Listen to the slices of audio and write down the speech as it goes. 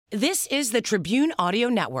This is the Tribune Audio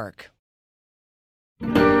Network.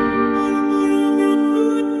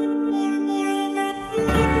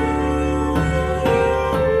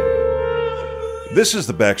 This is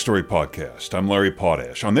the Backstory Podcast. I'm Larry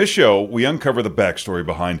Potash. On this show, we uncover the backstory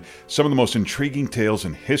behind some of the most intriguing tales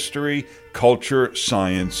in history, culture,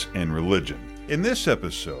 science, and religion. In this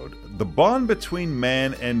episode, the bond between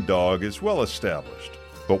man and dog is well established.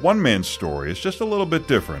 But one man's story is just a little bit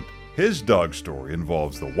different. His dog story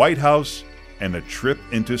involves the White House and a trip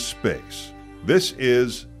into space. This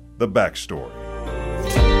is the Backstory.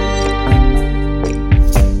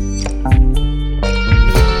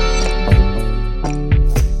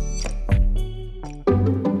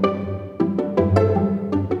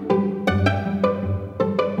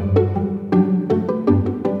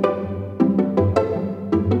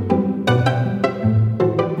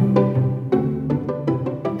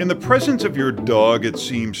 In the presence of your dog, it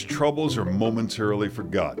seems troubles are momentarily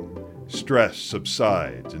forgotten. Stress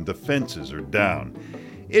subsides and defenses are down.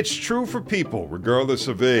 It's true for people, regardless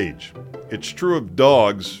of age. It's true of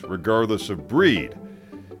dogs, regardless of breed.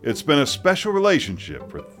 It's been a special relationship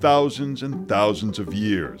for thousands and thousands of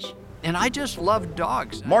years. And I just love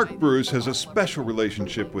dogs. Mark Bruce has a special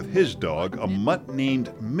relationship with his dog, a mutt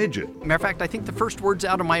named Midget. Matter of fact, I think the first words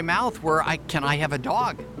out of my mouth were, can I have a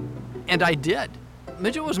dog? And I did.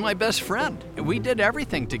 Midget was my best friend. We did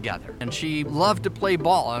everything together. And she loved to play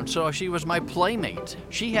ball, and so she was my playmate.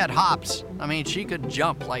 She had hops. I mean, she could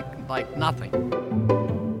jump like nothing.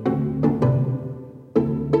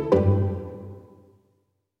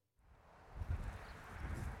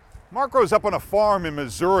 Mark grows up on a farm in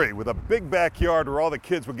Missouri with a big backyard where all the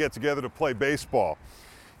kids would get together to play baseball.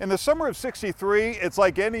 In the summer of '63, it's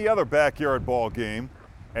like any other backyard ball game,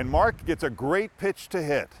 and Mark gets a great pitch to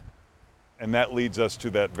hit. And that leads us to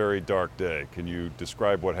that very dark day. Can you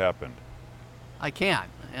describe what happened? I can,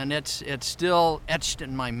 and it's still etched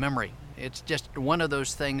in my memory. It's just one of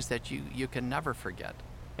those things that you can never forget.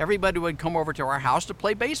 Everybody would come over to our house to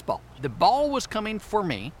play baseball. The ball was coming for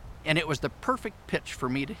me, and it was the perfect pitch for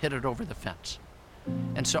me to hit it over the fence.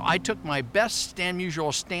 And so I took my best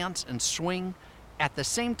usual stance and swing. At the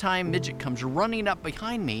same time, Midget comes running up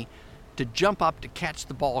behind me to jump up to catch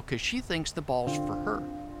the ball because she thinks the ball's for her.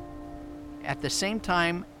 At the same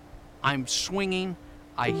time, I'm swinging,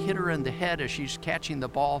 I hit her in the head as she's catching the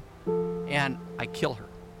ball, and I kill her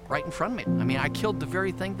right in front of me. I mean, I killed the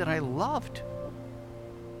very thing that I loved.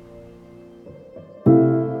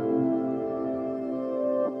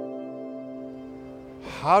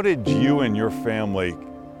 How did you and your family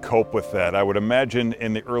cope with that? I would imagine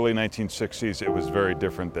in the early 1960s it was very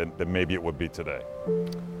different than maybe it would be today.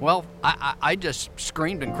 Well, I just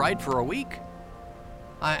screamed and cried for a week.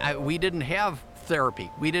 We didn't have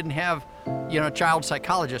therapy. We didn't have, child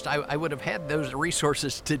psychologists. I would have had those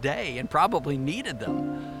resources today and probably needed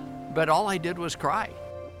them. But all I did was cry.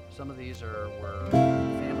 Some of these were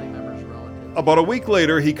family members, relatives. About a week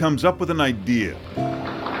later, he comes up with an idea.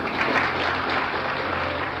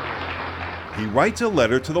 He writes a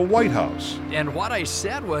letter to the White House. And what I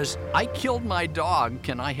said was, I killed my dog.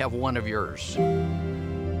 Can I have one of yours?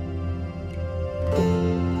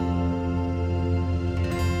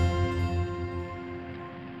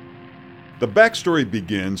 The backstory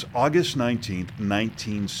begins August 19,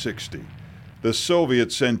 1960. The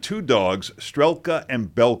Soviets send two dogs, Strelka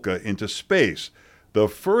and Belka, into space, the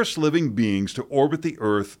first living beings to orbit the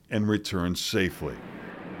Earth and return safely.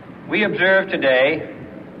 We observe today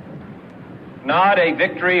not a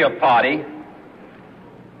victory of party,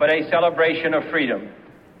 but a celebration of freedom.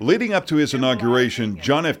 Leading up to his inauguration,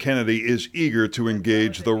 John F. Kennedy is eager to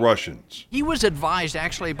engage the Russians. He was advised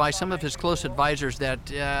actually by some of his close advisors that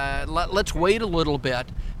let's wait a little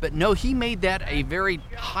bit. But no, he made that a very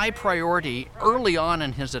high priority early on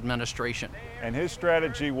in his administration. And his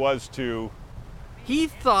strategy was to... He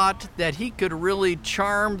thought that he could really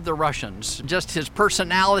charm the Russians. Just his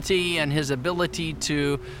personality and his ability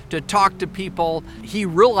to talk to people. He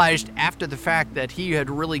realized after the fact that he had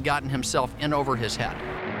really gotten himself in over his head.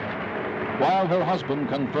 While her husband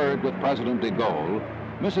conferred with President de Gaulle,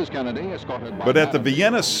 Mrs. Kennedy, escorted by... But at the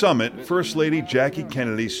Vienna summit, First Lady Jackie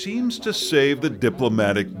Kennedy seems to save the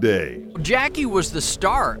diplomatic day. Jackie was the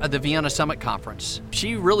star of the Vienna Summit Conference.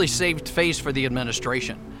 She really saved face for the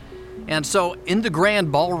administration. And so in the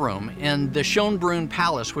grand ballroom in the Schönbrunn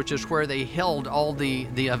Palace, which is where they held all the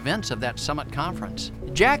events of that summit conference,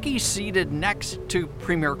 Jackie's seated next to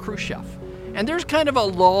Premier Khrushchev. And there's kind of a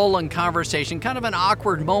lull in conversation, kind of an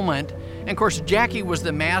awkward moment. And of course, Jackie was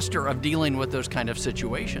the master of dealing with those kind of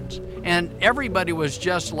situations. And everybody was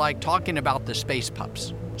just like talking about the space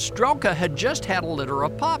pups. Strelka had just had a litter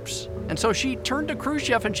of pups. And so she turned to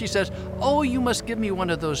Khrushchev and she says, "Oh, you must give me one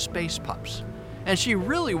of those space pups." And she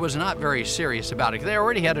really was not very serious about it. They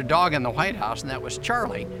already had a dog in the White House, and that was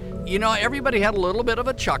Charlie. You know, everybody had a little bit of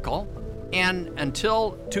a chuckle. And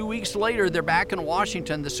until 2 weeks later, they're back in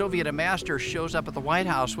Washington, the Soviet ambassador shows up at the White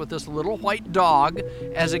House with this little white dog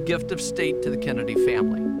as a gift of state to the Kennedy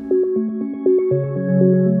family.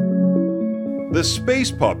 The space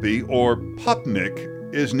puppy, or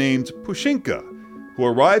Pupnik, is named Pushinka, who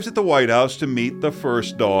arrives at the White House to meet the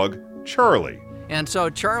first dog, Charlie. And so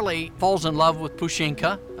Charlie falls in love with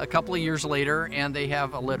Pushinka a couple of years later, and they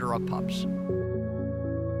have a litter of pups.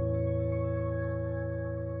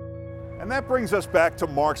 And that brings us back to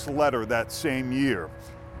Mark's letter that same year.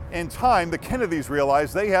 In time, the Kennedys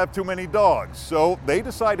realize they have too many dogs, so they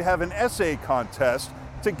decide to have an essay contest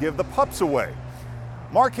to give the pups away.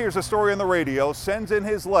 Mark hears a story on the radio, sends in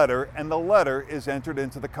his letter, and the letter is entered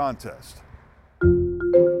into the contest.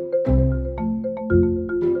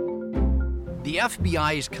 The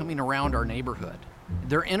FBI is coming around our neighborhood.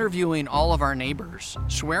 They're interviewing all of our neighbors,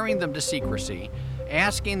 swearing them to secrecy,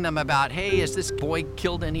 asking them about, hey, has this boy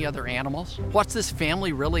killed any other animals? What's this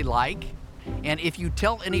family really like? And if you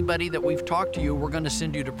tell anybody that we've talked to you, we're going to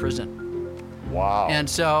send you to prison. Wow. And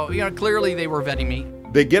so, clearly they were vetting me.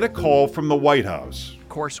 They get a call from the White House. Of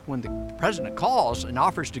course, when the president calls and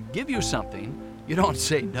offers to give you something, you don't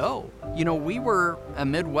say no. We were a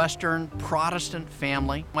Midwestern Protestant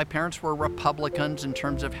family. My parents were Republicans in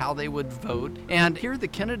terms of how they would vote. And here the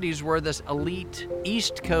Kennedys were this elite,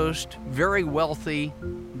 East Coast, very wealthy,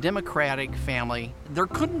 Democratic family. There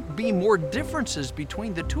couldn't be more differences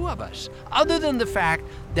between the two of us, other than the fact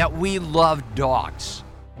that we loved dogs.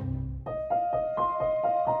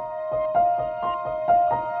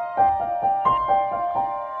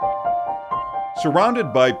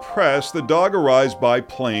 Surrounded by press, the dog arrives by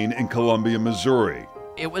plane in Columbia, Missouri.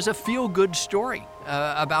 It was a feel-good story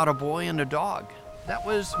about a boy and a dog. That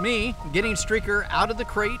was me getting Streaker out of the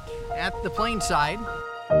crate at the plane side.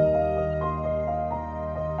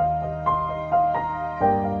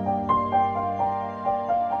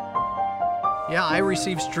 Yeah, I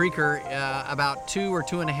received Streaker about 2 or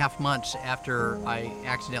 2.5 months after I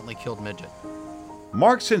accidentally killed Midget.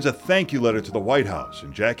 Mark sends a thank you letter to the White House,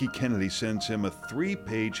 and Jackie Kennedy sends him a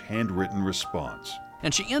 3-page handwritten response.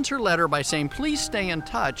 And she ends her letter by saying, please stay in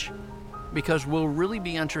touch because we'll really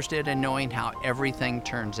be interested in knowing how everything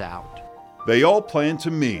turns out. They all plan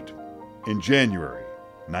to meet in January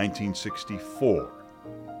 1964,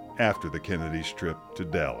 after the Kennedys' trip to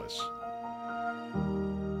Dallas.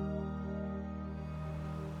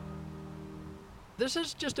 This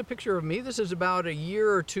is just a picture of me. This is about a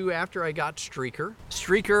year or two after I got Streaker.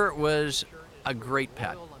 Streaker was a great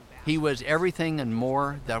pet. He was everything and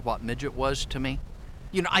more than what Midget was to me.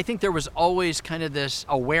 I think there was always kind of this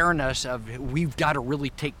awareness of we've got to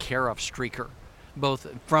really take care of Streaker, both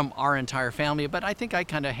from our entire family, but I think I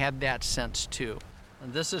kind of had that sense too.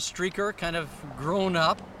 And this is Streaker kind of grown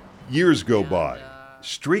up. Years go by.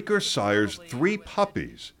 Streaker sires 3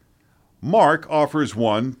 puppies. Mark offers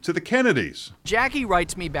one to the Kennedys. Jackie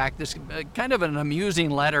writes me back this kind of an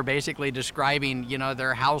amusing letter basically describing,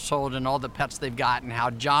 their household and all the pets they've got and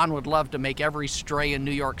how John would love to make every stray in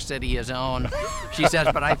New York City his own. She says,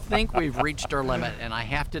 but I think we've reached our limit and I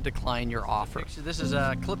have to decline your offer. This is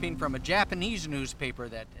a clipping from a Japanese newspaper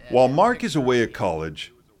that... While Mark is away at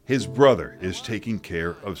college, his brother is taking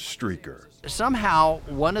care of Streaker. Somehow,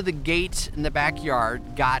 one of the gates in the backyard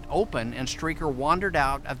got open and Streaker wandered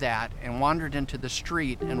out of that and wandered into the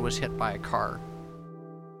street and was hit by a car.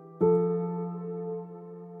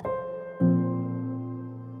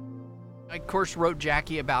 I, of course, wrote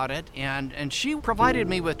Jackie about it, and she provided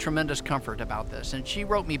me with tremendous comfort about this. And she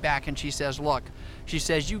wrote me back and she says, look, she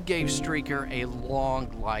says, you gave Streaker a long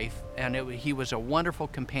life, and he was a wonderful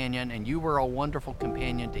companion, and you were a wonderful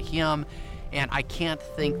companion to him. And I can't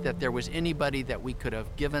think that there was anybody that we could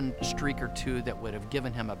have given Streaker to that would have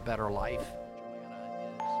given him a better life.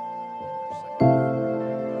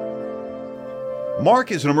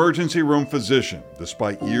 Mark is an emergency room physician.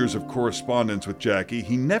 Despite years of correspondence with Jackie,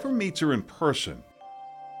 he never meets her in person.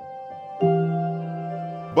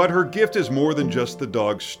 But her gift is more than just the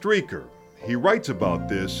dog Streaker. He writes about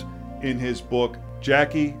this in his book,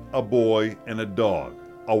 Jackie, a Boy, and a Dog,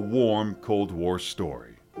 a warm Cold War story.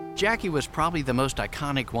 Jackie was probably the most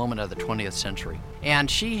iconic woman of the 20th century,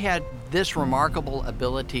 and she had this remarkable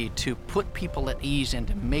ability to put people at ease and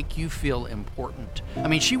to make you feel important. I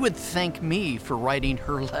mean, she would thank me for writing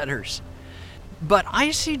her letters. But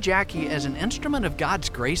I see Jackie as an instrument of God's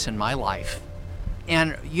grace in my life.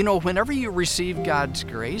 And, whenever you receive God's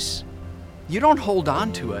grace, You don't hold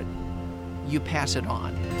on to it, you pass it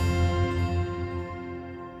on.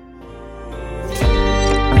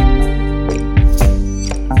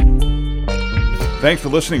 Thanks for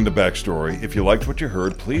listening to Backstory. If you liked what you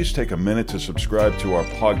heard, please take a minute to subscribe to our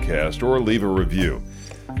podcast or leave a review.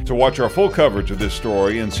 To watch our full coverage of this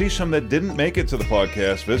story and see some that didn't make it to the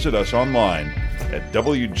podcast, visit us online at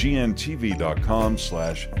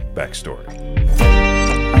wgntv.com/backstory.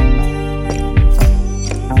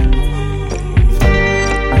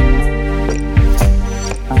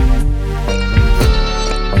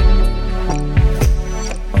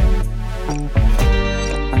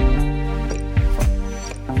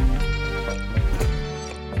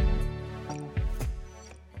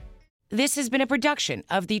 This has been a production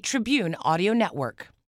of the Tribune Audio Network.